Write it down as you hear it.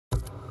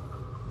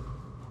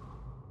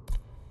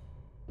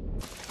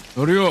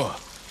Norio,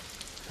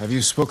 have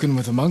you spoken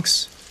with the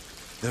monks?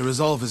 Their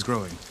resolve is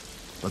growing,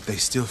 but they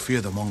still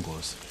fear the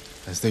Mongols.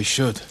 As they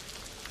should.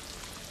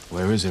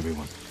 Where is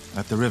everyone?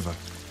 At the river,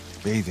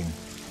 bathing,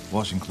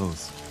 washing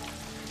clothes.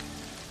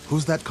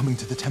 Who's that coming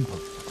to the temple?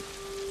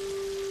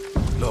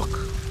 Look,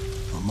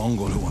 a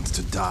Mongol who wants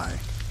to die.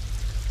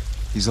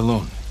 He's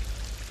alone.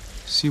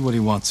 See what he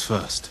wants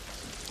first.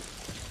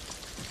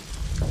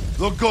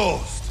 The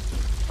Ghost,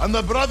 and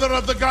the brother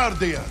of the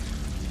Guardian.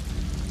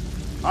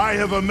 I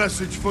have a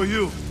message for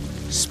you.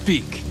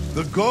 Speak.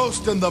 The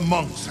Ghost and the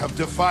monks have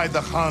defied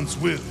the Khan's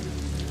will.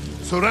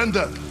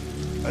 Surrender,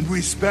 and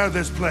we spare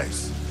this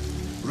place.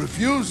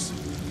 Refuse,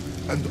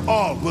 and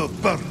all will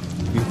burn.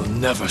 We will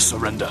never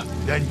surrender.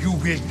 Then you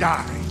will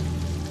die.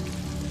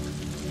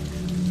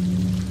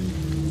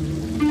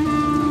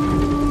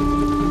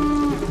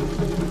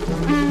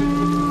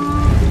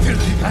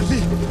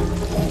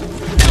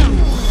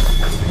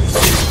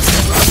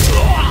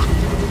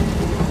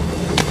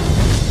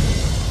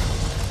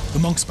 The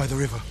monks by the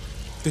river.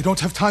 They don't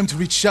have time to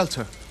reach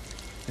shelter.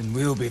 And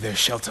we'll be their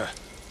shelter.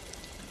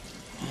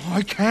 Oh,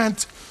 I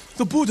can't.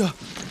 The Buddha,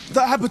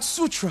 the Abbot's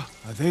Sutra.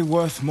 Are they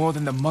worth more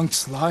than the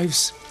monks'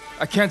 lives?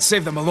 I can't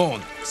save them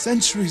alone.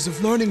 Centuries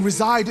of learning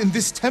reside in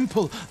this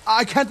temple.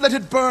 I can't let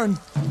it burn.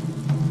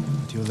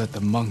 But you'll let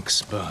the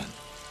monks burn.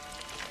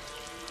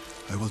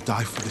 I will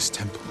die for this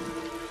temple.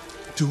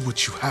 Do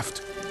what you have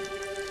to.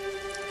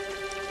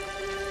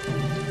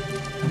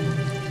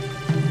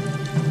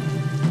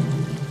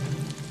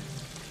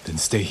 Then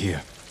stay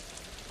here.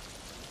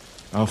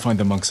 I'll find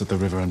the monks at the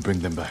river and bring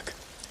them back.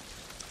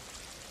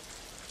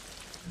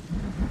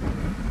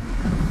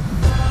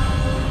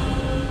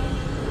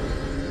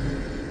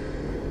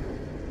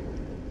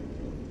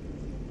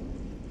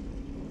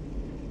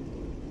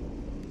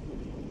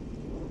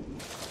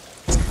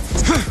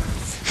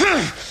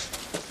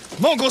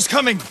 Mongols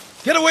coming!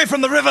 Get away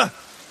from the river!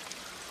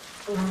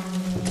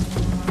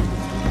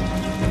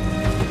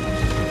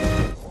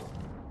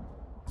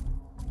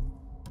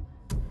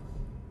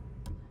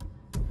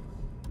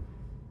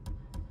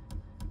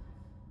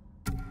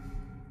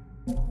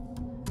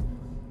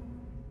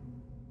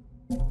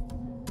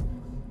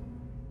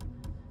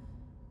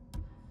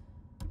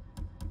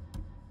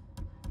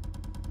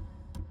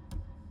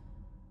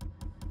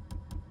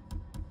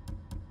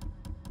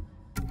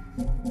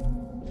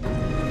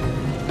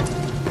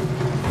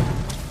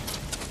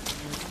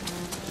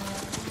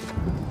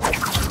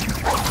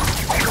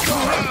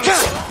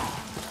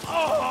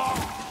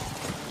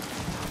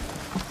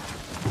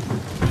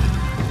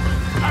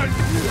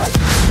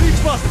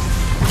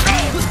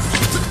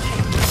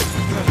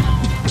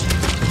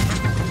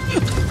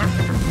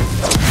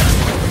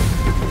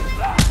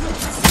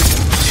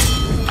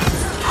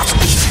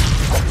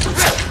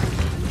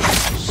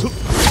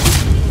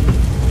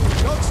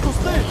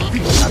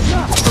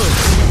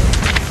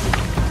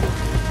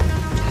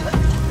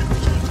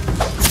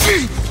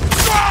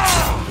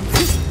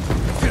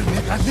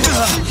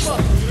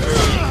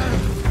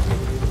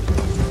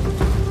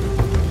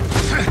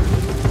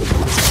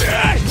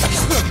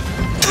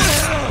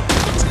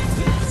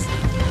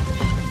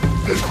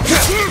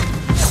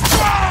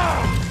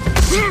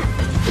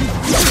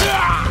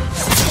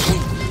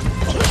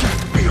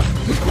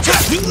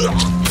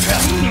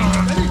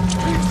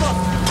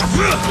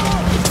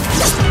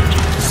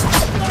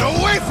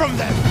 Away from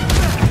them!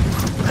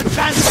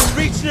 Advance and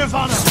reach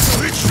Nirvana!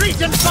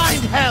 Retreat and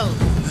find hell!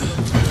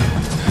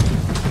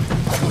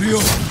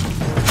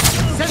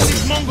 Send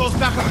these Mongols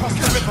back across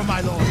the river,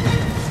 my lord!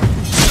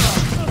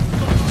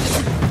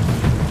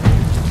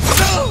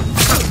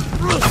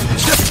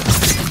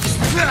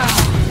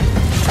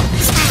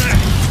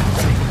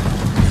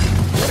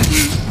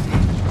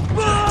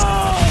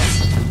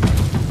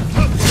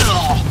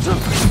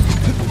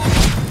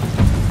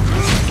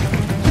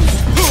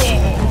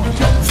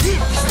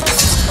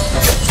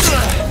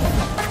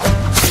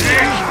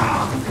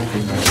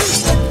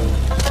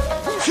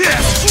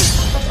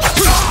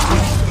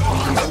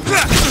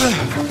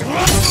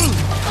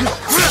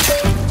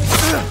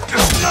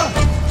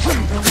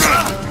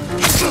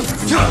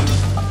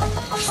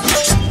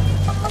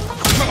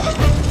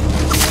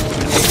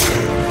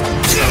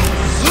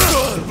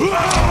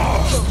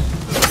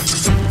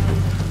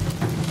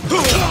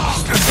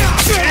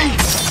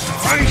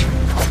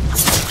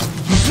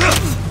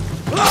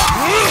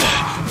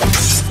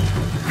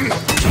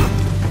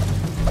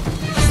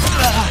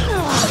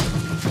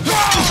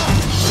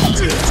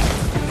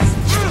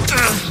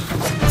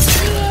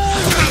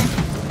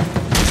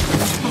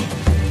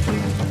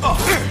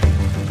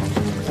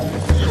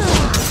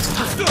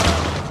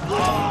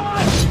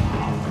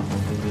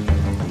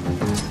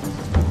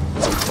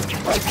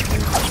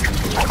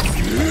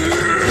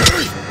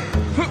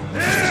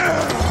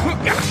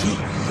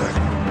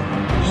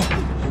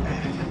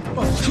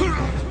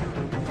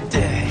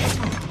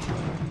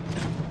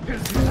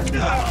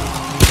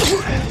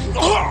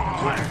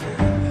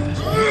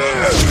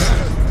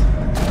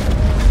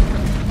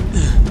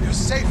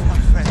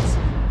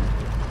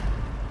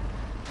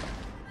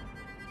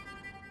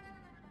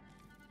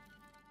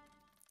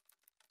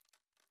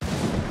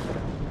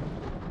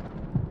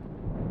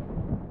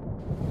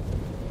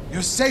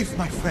 You're safe,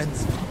 my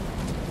friends.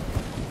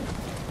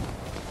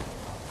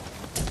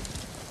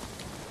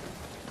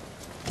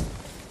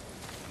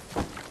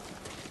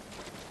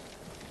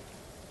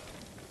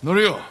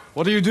 Norio,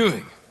 what are you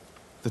doing?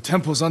 The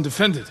temple's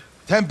undefended.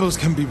 Temples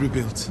can be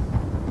rebuilt.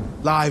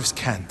 Lives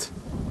can't.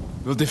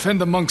 We'll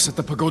defend the monks at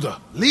the pagoda.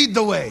 Lead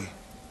the way.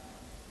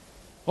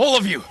 All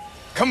of you,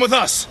 come with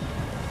us.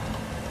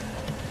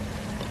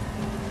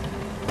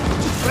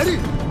 Ready?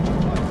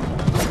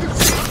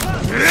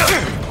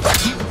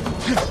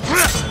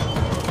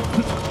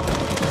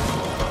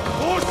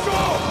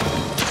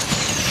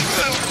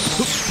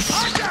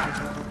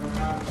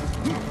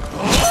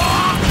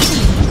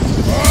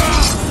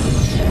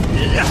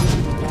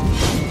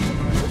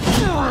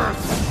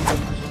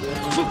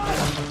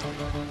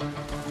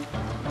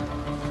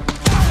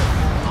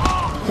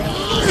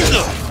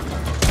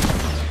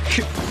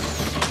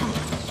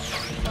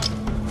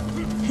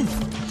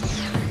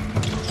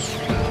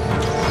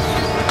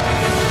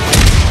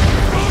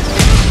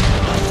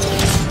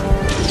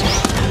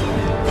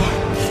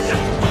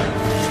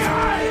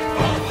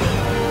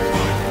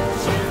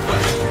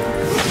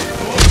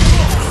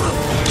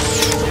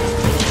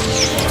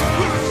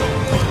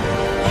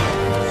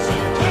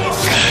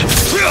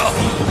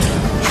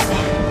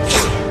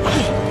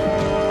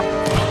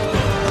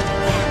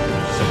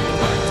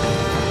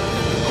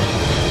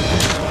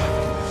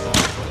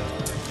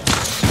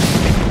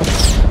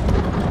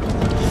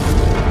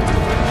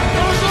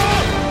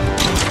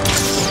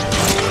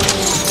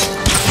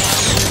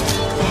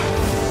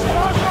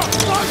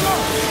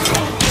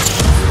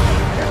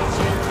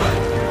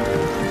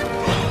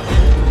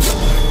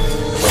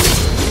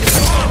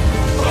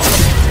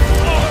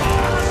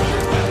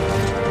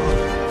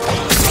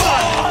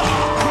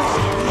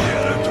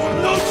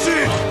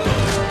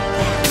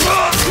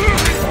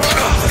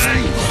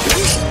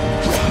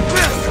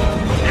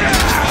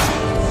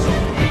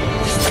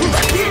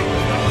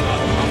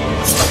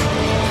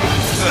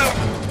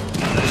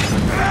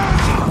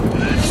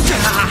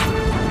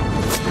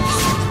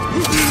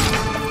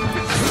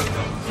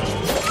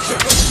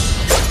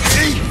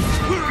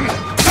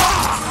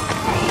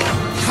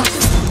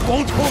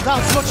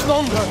 Much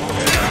longer.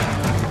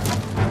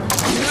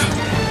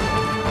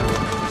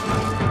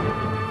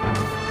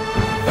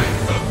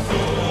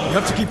 You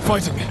have to keep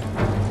fighting.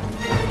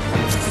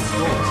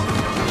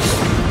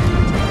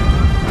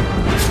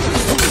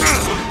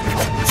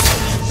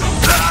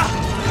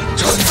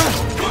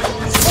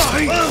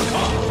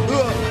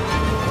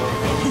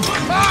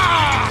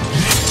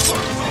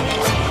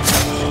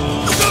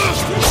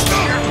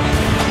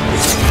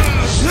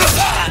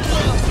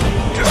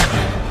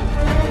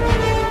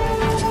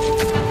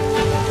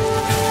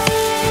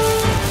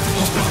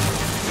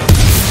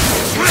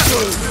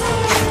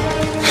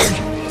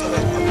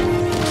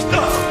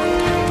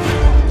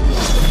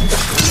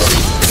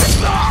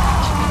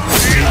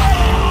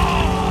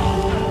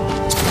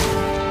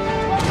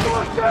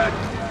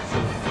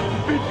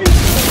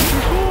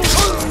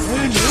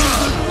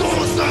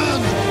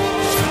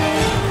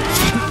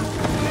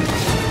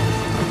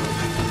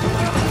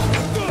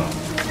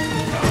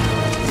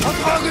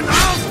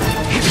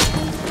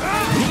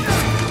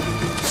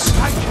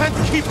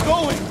 Keep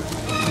going!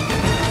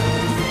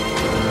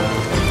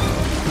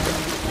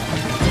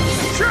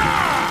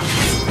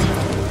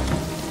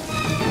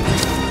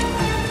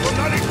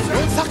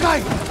 Jin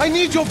Sakai! I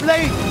need your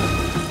blade!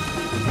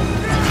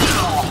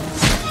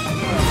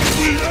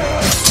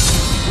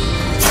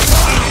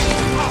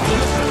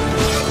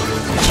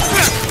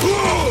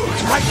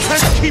 I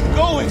can't keep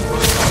going!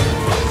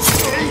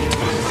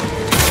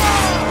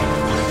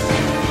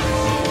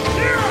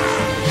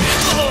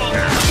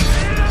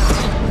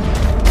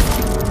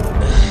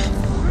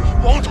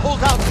 Won't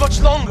hold out much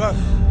longer!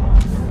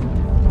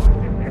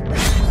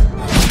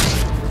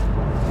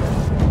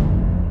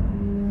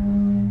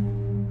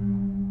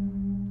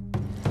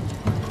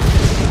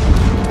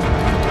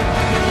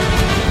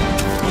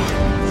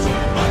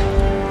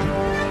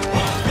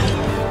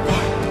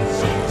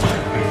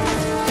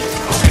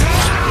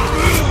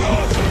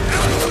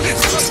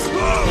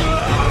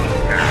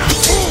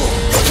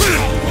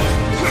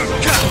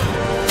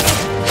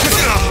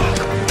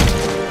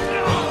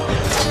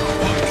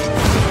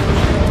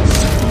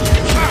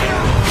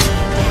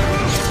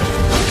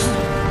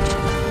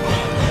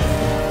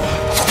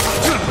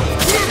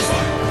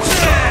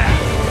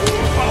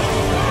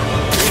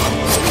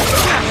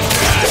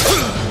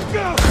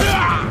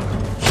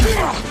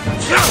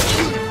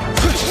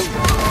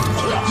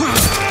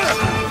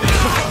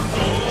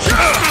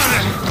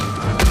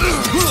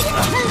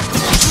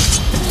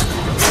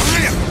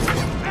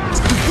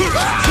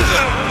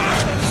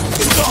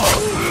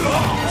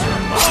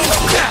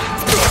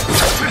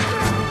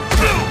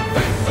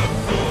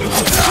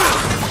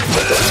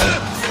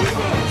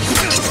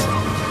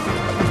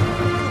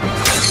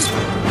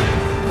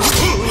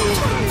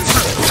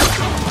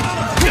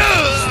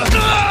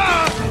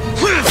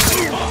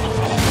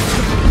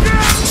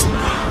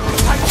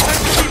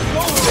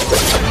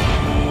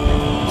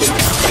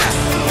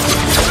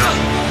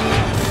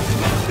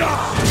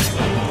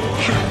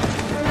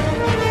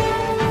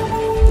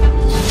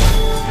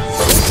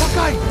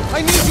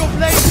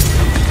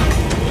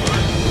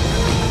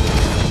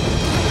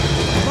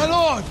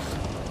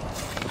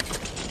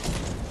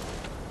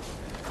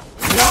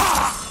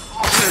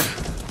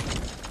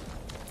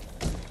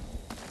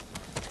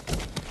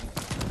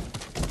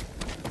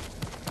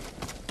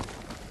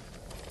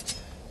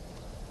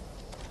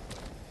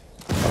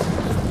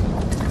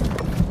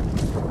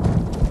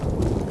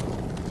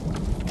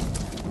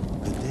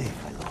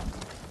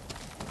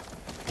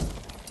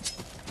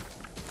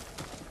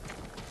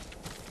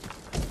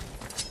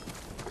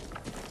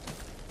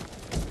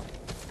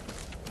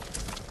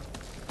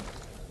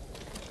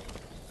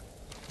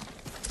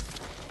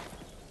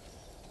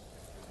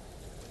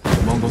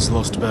 Mongols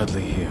lost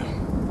badly here.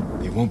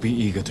 They won't be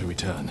eager to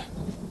return.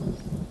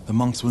 The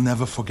monks will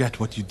never forget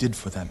what you did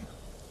for them.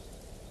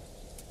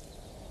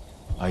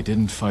 I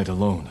didn't fight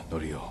alone,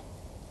 Norio.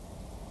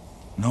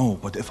 No,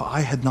 but if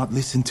I had not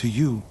listened to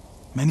you,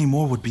 many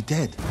more would be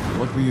dead.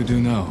 What will you do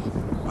now?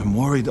 I'm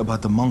worried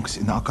about the monks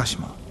in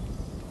ʻtsuːʃiഃmɑː.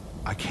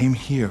 I came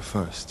here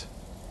first.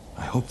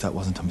 I hope that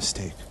wasn't a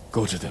mistake.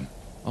 Go to them.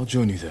 I'll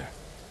join you there.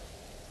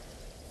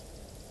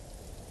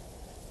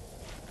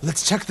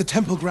 Let's check the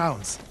temple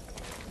grounds.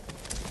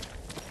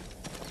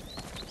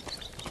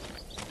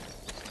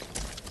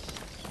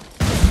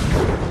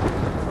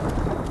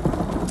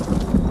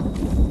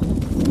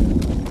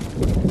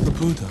 The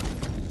Buddha.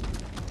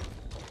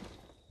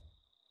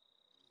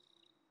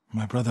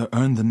 My brother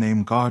earned the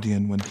name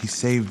Guardian when he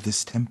saved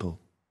this temple.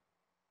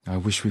 I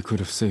wish we could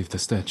have saved the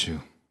statue.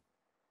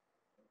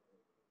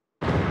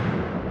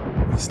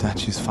 The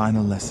statue's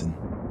final lesson.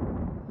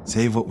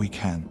 Save what we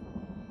can,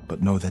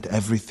 but know that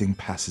everything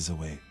passes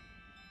away.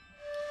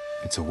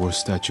 It's a worse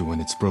statue when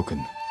it's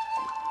broken,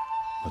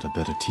 but a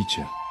better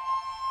teacher.